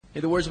May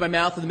the words of my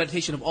mouth and the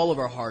meditation of all of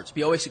our hearts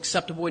be always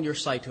acceptable in your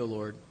sight, O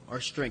Lord, our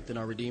strength and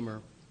our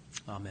Redeemer.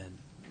 Amen.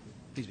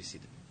 Please be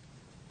seated.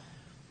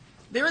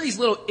 There are these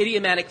little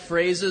idiomatic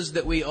phrases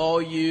that we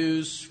all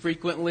use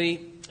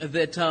frequently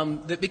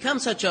that become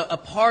such a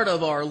part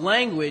of our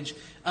language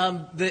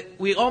that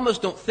we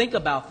almost don't think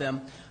about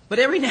them. But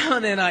every now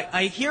and then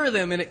I hear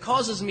them, and it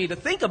causes me to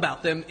think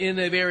about them in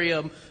a very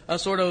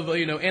sort of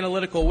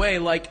analytical way,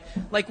 like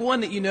one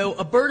that,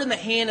 a bird in the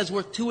hand is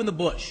worth two in the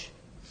bush.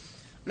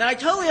 Now, I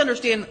totally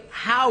understand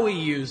how we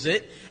use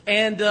it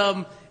and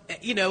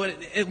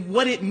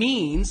what it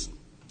means,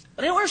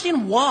 but I don't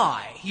understand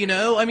why,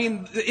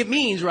 it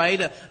means,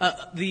 right,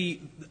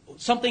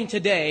 something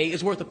today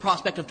is worth the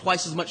prospect of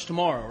twice as much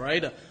tomorrow,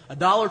 right? A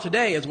dollar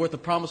today is worth the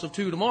promise of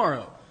two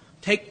tomorrow.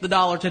 Take the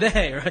dollar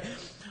today, right?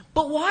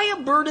 But why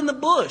a bird in the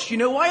bush?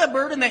 Why a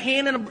bird in the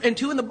hand and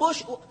two in the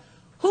bush?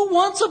 Who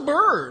wants a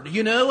bird?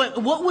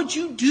 What would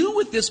you do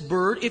with this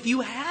bird if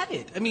you had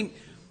it?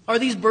 Are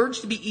these birds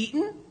to be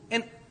eaten?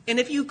 And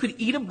if you could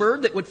eat a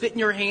bird that would fit in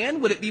your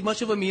hand, would it be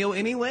much of a meal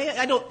anyway?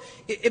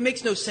 It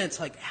makes no sense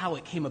like how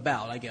it came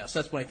about, I guess.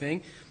 That's my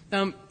thing.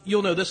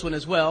 You'll know this one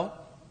as well.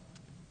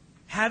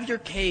 Have your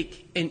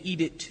cake and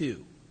eat it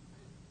too.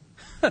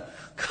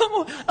 Come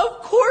on.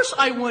 Of course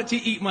I want to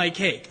eat my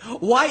cake.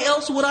 Why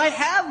else would I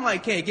have my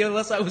cake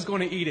unless I was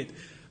going to eat it?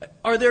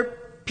 Are there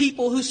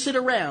people who sit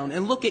around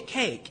and look at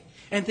cake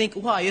and think,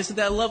 why, isn't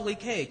that a lovely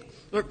cake?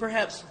 Or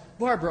perhaps,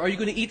 Barbara, are you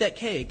going to eat that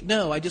cake?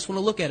 No, I just want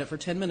to look at it for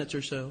 10 minutes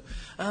or so.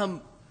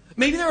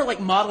 Maybe there are like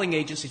modeling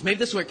agencies. Maybe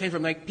this is where it came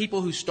from, like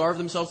people who starve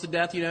themselves to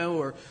death,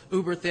 or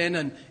uber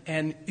thin.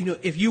 And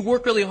if you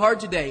work really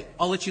hard today,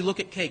 I'll let you look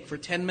at cake for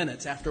 10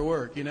 minutes after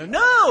work.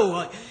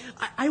 No,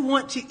 I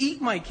want to eat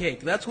my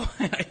cake. That's why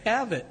I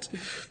have it.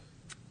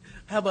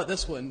 How about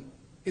this one?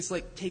 It's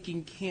like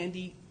taking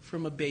candy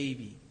from a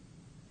baby.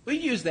 We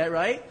use that,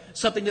 right?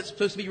 Something that's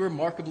supposed to be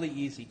remarkably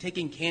easy.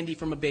 Taking candy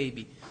from a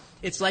baby.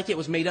 It's like it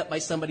was made up by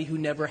somebody who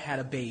never had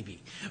a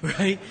baby,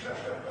 right?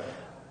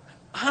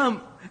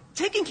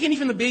 Taking candy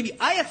from the baby,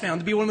 I have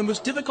found to be one of the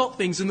most difficult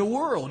things in the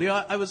world.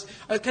 I kind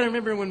of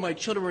remember when my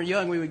children were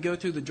young, we would go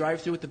through the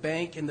drive-thru at the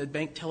bank, and the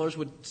bank tellers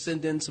would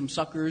send in some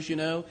suckers,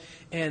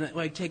 and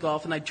I'd take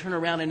off, and I'd turn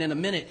around, and in a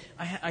minute,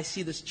 I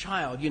see this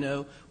child,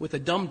 with a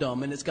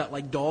dum-dum, and it's got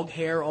like dog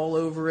hair all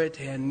over it,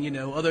 and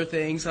other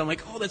things. And I'm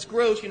like, oh, that's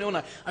gross,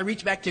 and I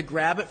reach back to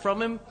grab it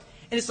from him,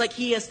 and it's like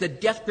he has the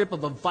death grip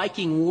of a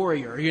Viking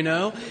warrior,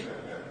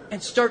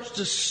 and starts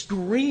to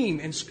scream.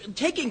 And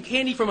taking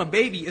candy from a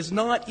baby is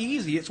not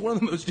easy. It's one of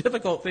the most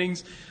difficult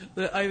things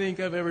that I think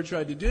I've ever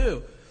tried to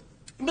do.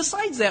 And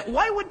besides that,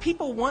 why would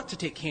people want to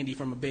take candy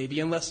from a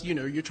baby unless,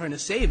 you're trying to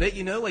save it?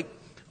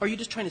 Are you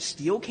just trying to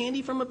steal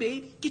candy from a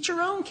baby? Get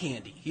your own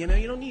candy. You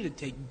don't need to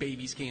take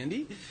baby's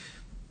candy.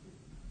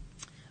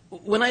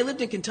 When I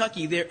lived in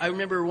Kentucky, I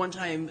remember one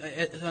time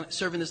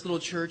serving this little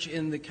church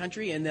in the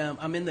country, and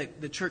I'm in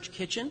the church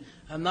kitchen.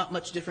 I'm not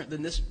much different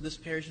than this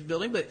parish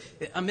building, but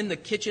I'm in the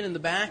kitchen in the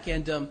back,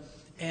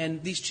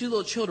 and these two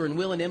little children,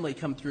 Will and Emily,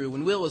 come through.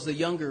 And Will was the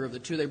younger of the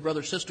two. They're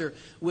brother-sister.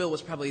 Will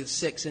was probably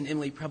 6, and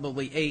Emily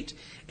probably 8.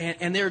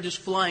 And they're just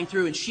flying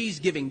through, and she's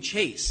giving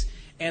chase.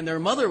 And their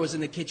mother was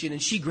in the kitchen,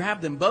 and she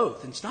grabbed them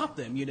both and stopped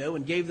them,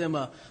 and gave them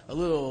a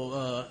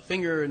little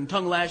finger and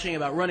tongue lashing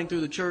about running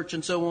through the church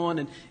and so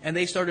on. And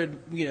they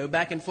started,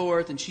 back and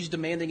forth, and she's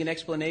demanding an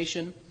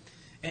explanation.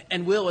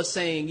 And Will was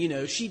saying,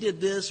 she did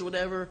this or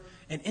whatever.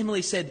 And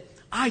Emily said,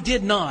 I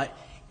did not.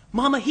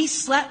 Mama, he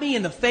slapped me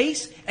in the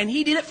face, and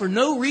he did it for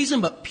no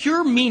reason but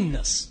pure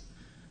meanness.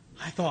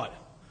 I thought,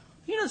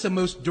 it's the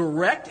most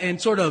direct and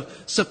sort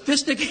of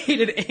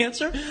sophisticated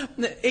answer.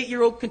 The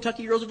 8-year-old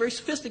Kentucky girls are very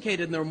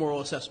sophisticated in their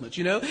moral assessments,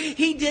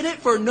 He did it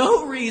for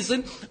no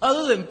reason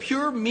other than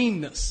pure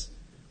meanness.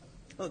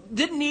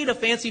 Didn't need a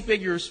fancy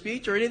figure of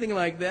speech or anything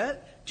like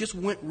that. Just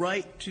went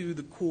right to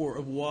the core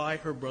of why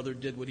her brother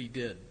did what he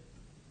did.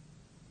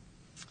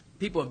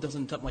 People have done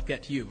something like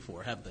that to you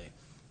before, haven't they?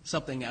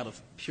 Something out of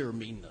pure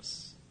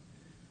meanness.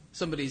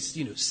 Somebody's,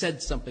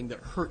 said something that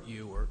hurt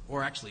you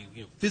or actually,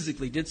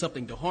 physically did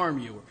something to harm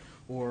you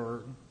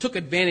or took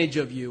advantage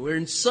of you or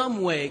in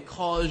some way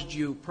caused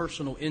you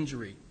personal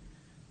injury.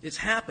 It's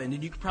happened,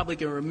 and you probably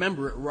can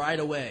remember it right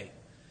away.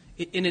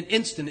 In an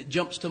instant, it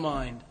jumps to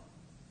mind.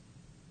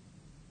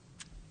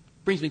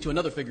 Brings me to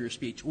another figure of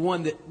speech,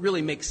 one that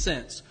really makes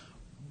sense.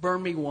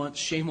 Burn me once,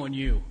 shame on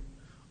you.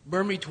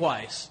 Burn me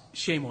twice,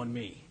 shame on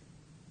me.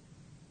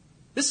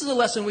 This is a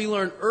lesson we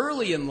learn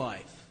early in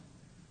life.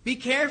 Be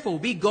careful,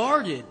 be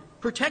guarded,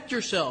 protect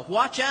yourself,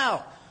 watch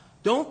out.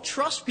 Don't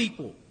trust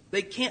people.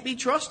 They can't be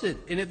trusted.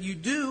 And if you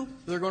do,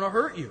 they're going to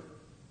hurt you.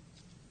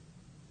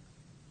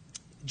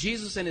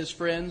 Jesus and his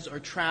friends are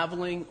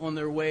traveling on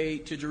their way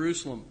to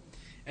Jerusalem.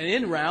 And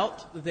en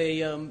route, they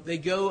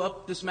go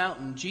up this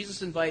mountain.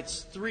 Jesus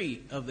invites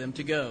 3 of them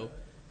to go.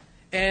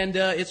 And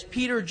it's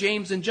Peter,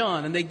 James, and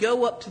John. And they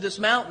go up to this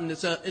mountain.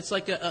 It's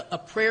like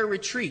a prayer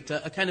retreat,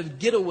 a kind of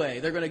getaway.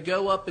 They're going to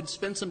go up and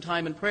spend some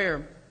time in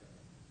prayer.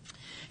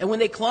 And when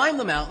they climb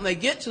the mountain, they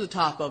get to the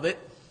top of it,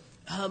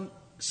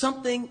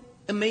 something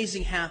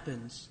amazing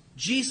happens.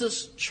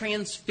 Jesus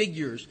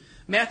transfigures.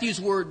 Matthew's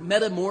word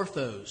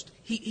metamorphosed.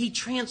 He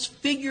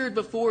transfigured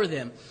before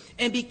them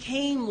and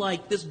became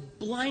like this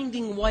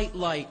blinding white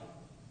light.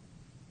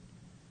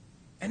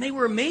 And they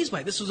were amazed by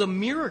it. This was a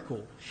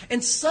miracle.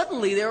 And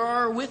suddenly there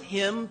are with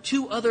him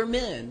two other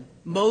men,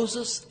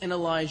 Moses and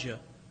Elijah.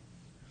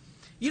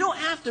 You don't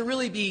have to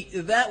really be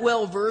that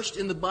well versed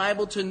in the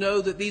Bible to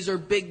know that these are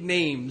big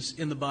names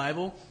in the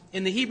Bible.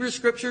 In the Hebrew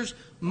Scriptures,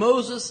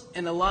 Moses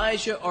and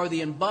Elijah are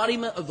the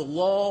embodiment of the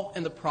law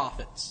and the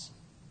prophets.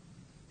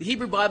 The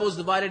Hebrew Bible is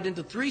divided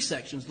into three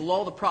sections, the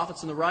law, the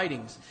prophets, and the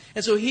writings.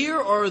 And so here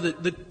are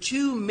the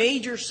two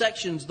major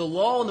sections, the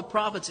law and the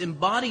prophets,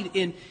 embodied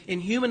in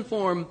human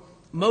form,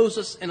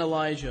 Moses and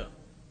Elijah.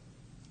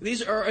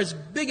 These are as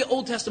big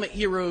Old Testament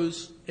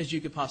heroes as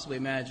you could possibly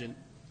imagine.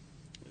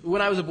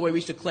 When I was a boy, we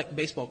used to collect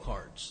baseball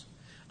cards.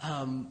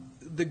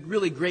 The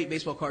really great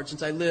baseball cards,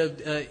 since I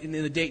lived in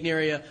the Dayton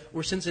area,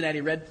 were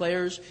Cincinnati Red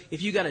players.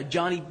 If you got a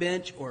Johnny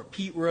Bench or a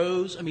Pete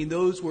Rose, I mean,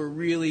 those were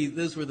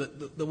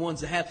the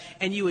ones to have.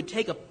 And you would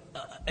take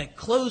a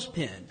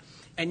clothespin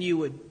and you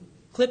would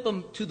clip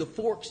them to the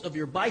forks of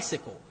your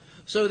bicycle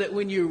so that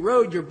when you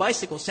rode, your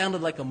bicycle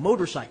sounded like a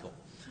motorcycle.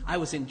 I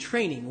was in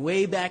training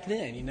way back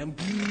then, down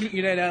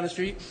the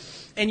street.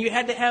 And you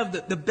had to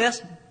have the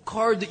best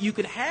card that you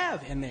could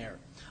have in there.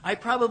 I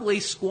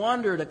probably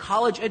squandered a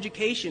college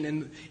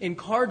education in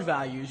card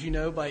values,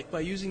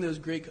 by using those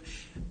great.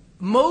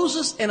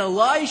 Moses and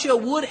Elijah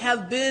would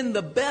have been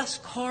the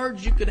best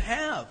cards you could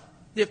have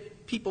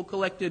if people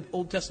collected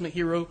Old Testament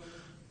hero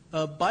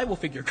Bible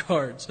figure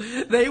cards.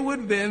 They would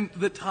have been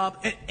the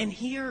top. And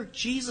here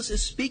Jesus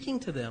is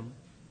speaking to them.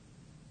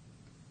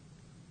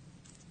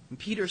 And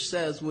Peter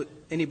says what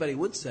anybody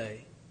would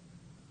say.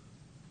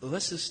 Well,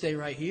 let's just stay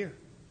right here.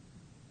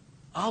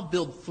 I'll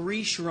build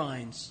 3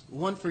 shrines,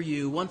 one for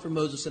you, one for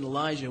Moses and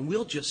Elijah, and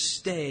we'll just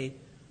stay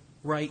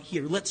right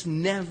here. Let's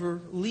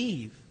never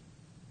leave.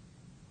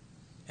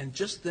 And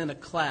just then a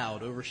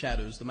cloud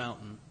overshadows the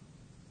mountain.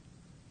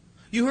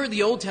 You heard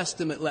the Old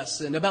Testament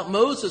lesson about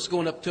Moses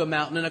going up to a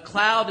mountain and a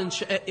cloud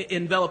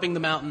enveloping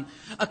the mountain.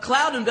 A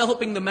cloud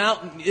enveloping the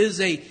mountain is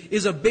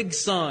a big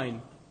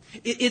sign.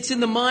 It's in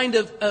the mind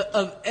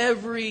of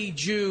every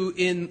Jew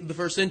in the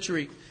first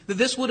century that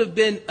this would have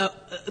been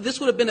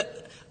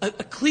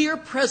a clear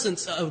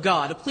presence of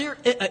God, a clear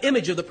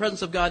image of the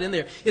presence of God in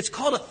there. It's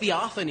called a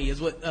theophany, is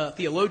what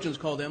theologians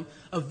call them,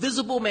 a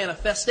visible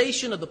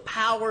manifestation of the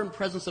power and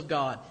presence of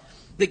God.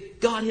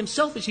 That God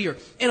himself is here.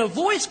 And a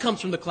voice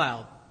comes from the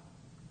cloud.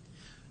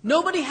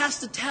 Nobody has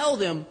to tell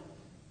them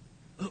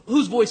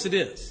whose voice it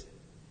is.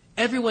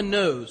 Everyone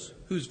knows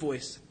whose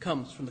voice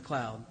comes from the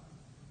cloud.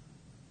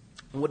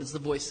 And what does the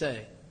voice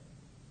say?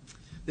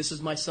 This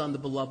is my Son, the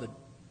beloved.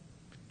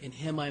 In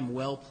him I am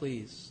well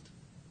pleased.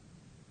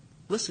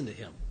 Listen to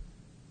him.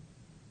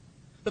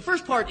 The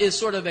first part is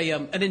sort of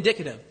an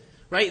indicative,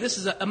 right? This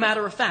is a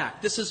matter of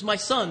fact. This is my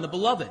Son, the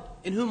beloved,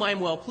 in whom I am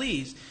well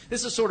pleased.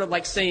 This is sort of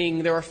like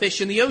saying there are fish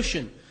in the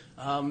ocean.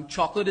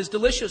 Chocolate is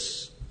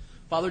delicious.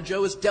 Father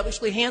Joe is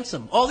devilishly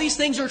handsome. All these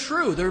things are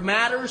true. They're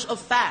matters of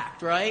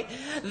fact, right?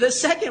 The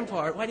second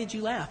part, why did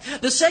you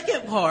laugh? The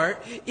second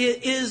part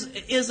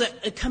is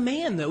a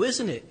command, though,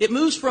 isn't it? It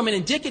moves from an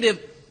indicative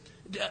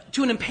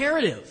to an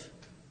imperative.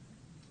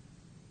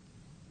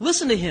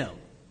 Listen to him.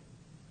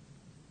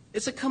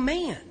 It's a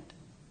command.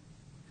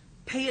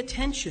 Pay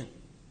attention.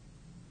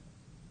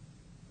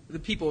 The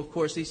people, of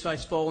course, these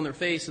guys fall on their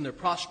face and they're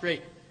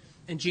prostrate.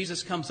 And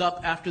Jesus comes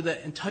up after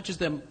that and touches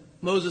them.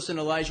 Moses and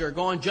Elijah are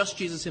gone, just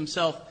Jesus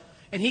himself.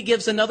 And he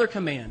gives another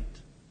command.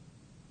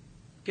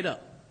 Get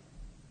up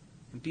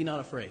and be not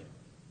afraid.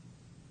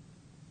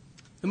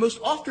 The most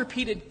oft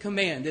repeated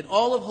command in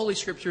all of Holy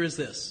Scripture is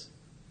this.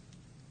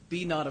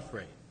 Be not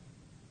afraid.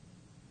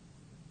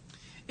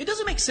 It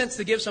doesn't make sense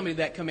to give somebody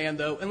that command,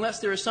 though, unless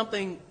there is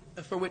something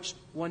for which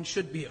one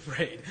should be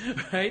afraid,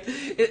 right?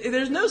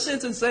 There's no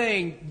sense in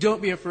saying,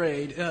 don't be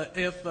afraid,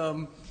 if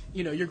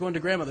you're going to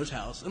grandmother's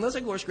house. Unless,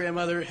 of course,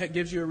 grandmother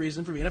gives you a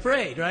reason for being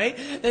afraid, right?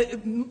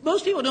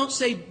 Most people don't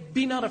say,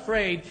 be not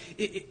afraid,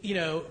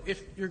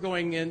 if you're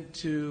going in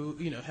to,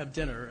 have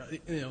dinner,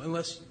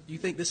 unless you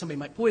think that somebody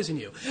might poison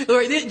you.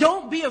 Or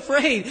don't be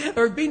afraid,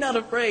 or be not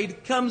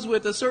afraid comes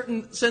with a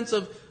certain sense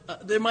of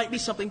there might be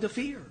something to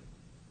fear.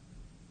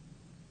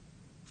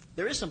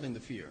 There is something to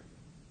fear.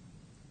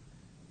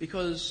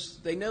 Because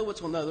they know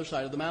what's on the other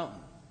side of the mountain.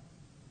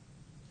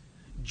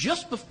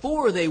 Just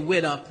before they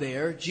went up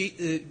there,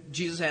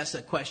 Jesus asked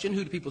that question,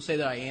 who do people say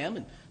that I am?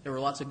 And there were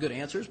lots of good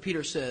answers.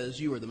 Peter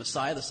says, you are the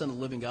Messiah, the Son of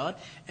the living God.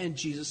 And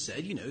Jesus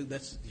said,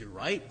 you're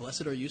right.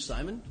 Blessed are you,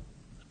 Simon.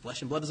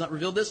 Flesh and blood has not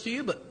revealed this to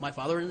you, but my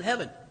Father in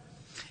heaven.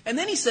 And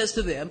then he says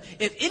to them,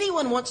 if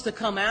anyone wants to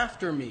come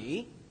after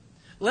me,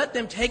 let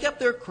them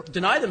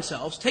deny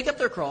themselves, take up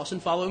their cross,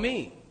 and follow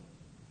me.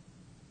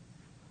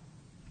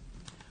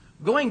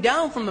 Going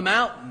down from the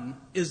mountain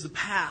is the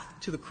path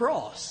to the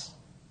cross.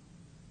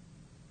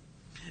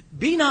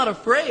 Be not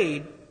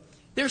afraid.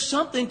 There's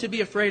something to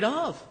be afraid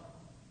of.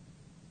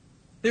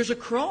 There's a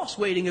cross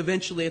waiting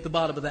eventually at the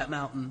bottom of that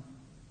mountain.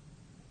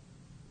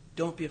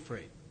 Don't be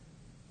afraid.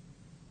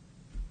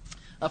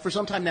 For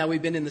some time now,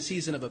 we've been in the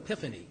season of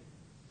Epiphany.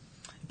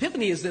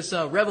 Epiphany is this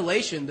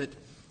revelation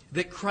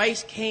that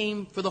Christ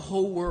came for the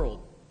whole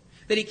world,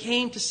 that he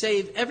came to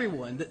save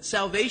everyone, that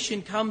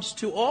salvation comes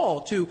to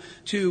all,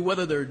 to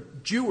whether they're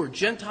Jew or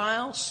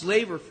Gentile,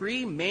 slave or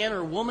free, man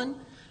or woman,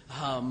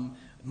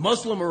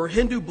 Muslim or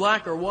Hindu,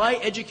 black or white,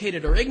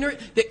 educated or ignorant,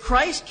 that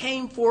Christ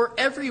came for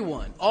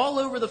everyone, all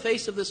over the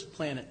face of this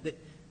planet,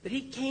 that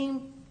he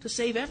came to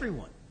save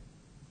everyone.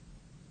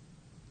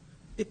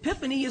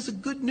 Epiphany is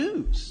good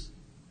news.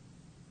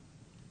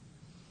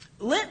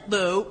 Lent,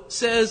 though,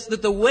 says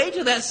that the way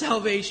to that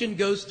salvation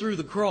goes through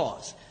the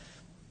cross.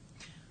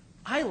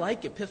 I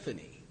like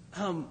Epiphany.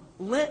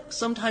 Lent,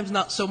 sometimes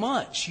not so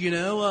much,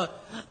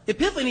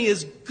 Epiphany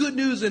is good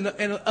news and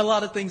a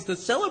lot of things to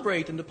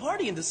celebrate and to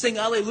party and to sing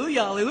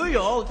Alleluia,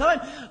 Alleluia all the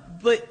time.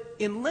 But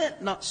in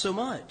Lent, not so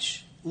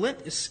much.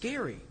 Lent is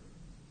scary.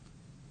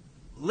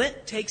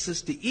 Lent takes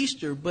us to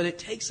Easter, but it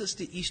takes us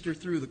to Easter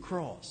through the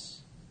cross.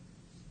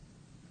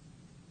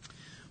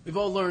 We've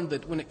all learned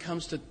that when it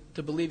comes to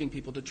believing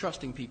people, to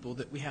trusting people,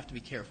 that we have to be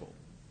careful.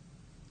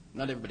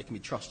 Not everybody can be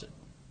trusted.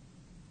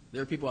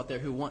 There are people out there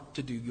who want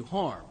to do you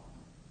harm.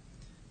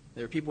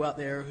 There are people out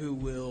there who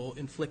will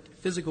inflict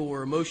physical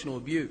or emotional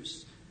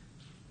abuse.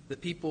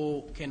 That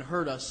people can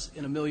hurt us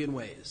in a million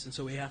ways, and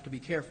so we have to be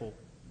careful.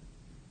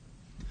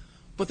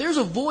 But there's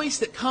a voice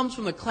that comes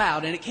from the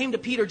cloud, and it came to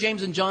Peter,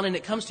 James, and John, and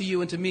it comes to you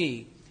and to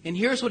me. And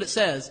here's what it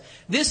says.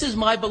 This is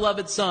my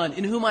beloved Son,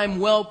 in whom I am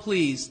well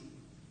pleased.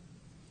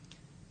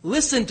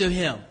 Listen to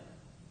him.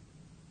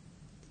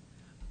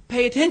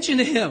 Pay attention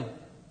to him.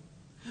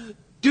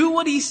 Do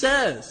what he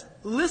says.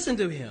 Listen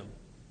to him.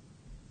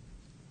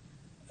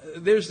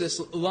 There's this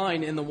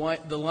line in The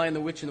Lion, the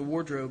Witch, and the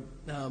Wardrobe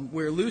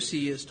where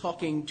Lucy is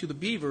talking to the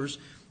Beavers,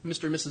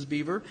 Mr. and Mrs.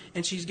 Beaver,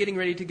 and she's getting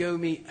ready to go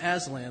meet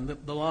Aslan,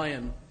 the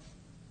lion.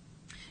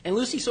 And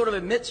Lucy sort of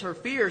admits her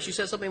fear. She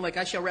says something like,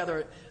 I shall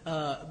rather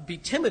be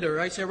timid,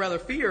 or I shall rather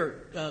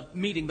fear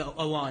meeting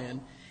a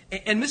lion.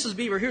 And Mrs.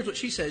 Beaver, here's what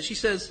she says. She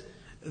says,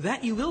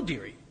 that you will,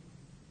 dearie,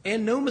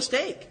 and no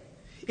mistake.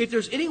 If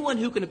there's anyone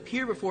who can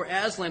appear before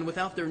Aslan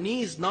without their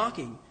knees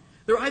knocking,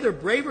 they're either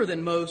braver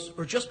than most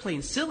or just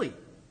plain silly.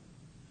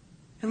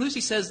 And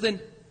Lucy says, then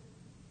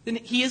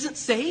he isn't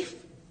safe?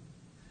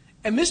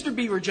 And Mr.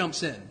 Beaver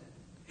jumps in.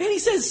 And he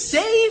says,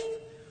 safe?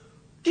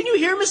 Can you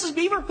hear Mrs.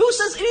 Beaver? Who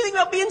says anything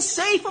about being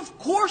safe? Of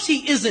course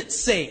he isn't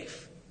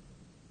safe.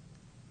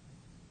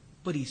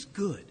 But he's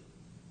good.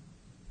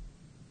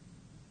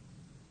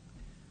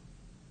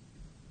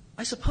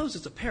 I suppose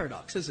it's a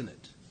paradox, isn't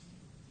it?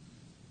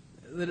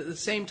 That at the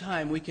same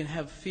time we can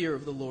have fear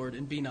of the Lord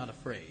and be not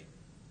afraid.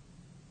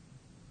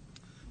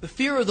 The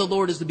fear of the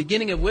Lord is the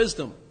beginning of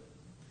wisdom.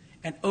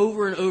 And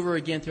over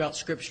again throughout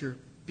Scripture,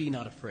 be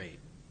not afraid.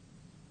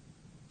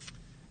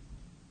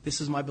 This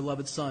is my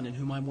beloved Son, in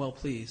whom I'm well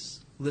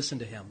pleased. Listen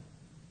to him.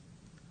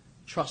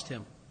 Trust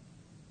him.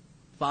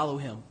 Follow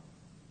him.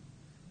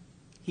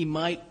 He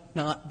might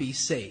not be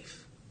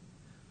safe,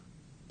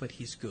 but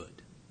he's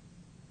good.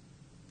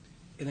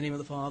 In the name of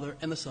the Father,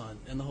 and the Son,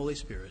 and the Holy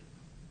Spirit.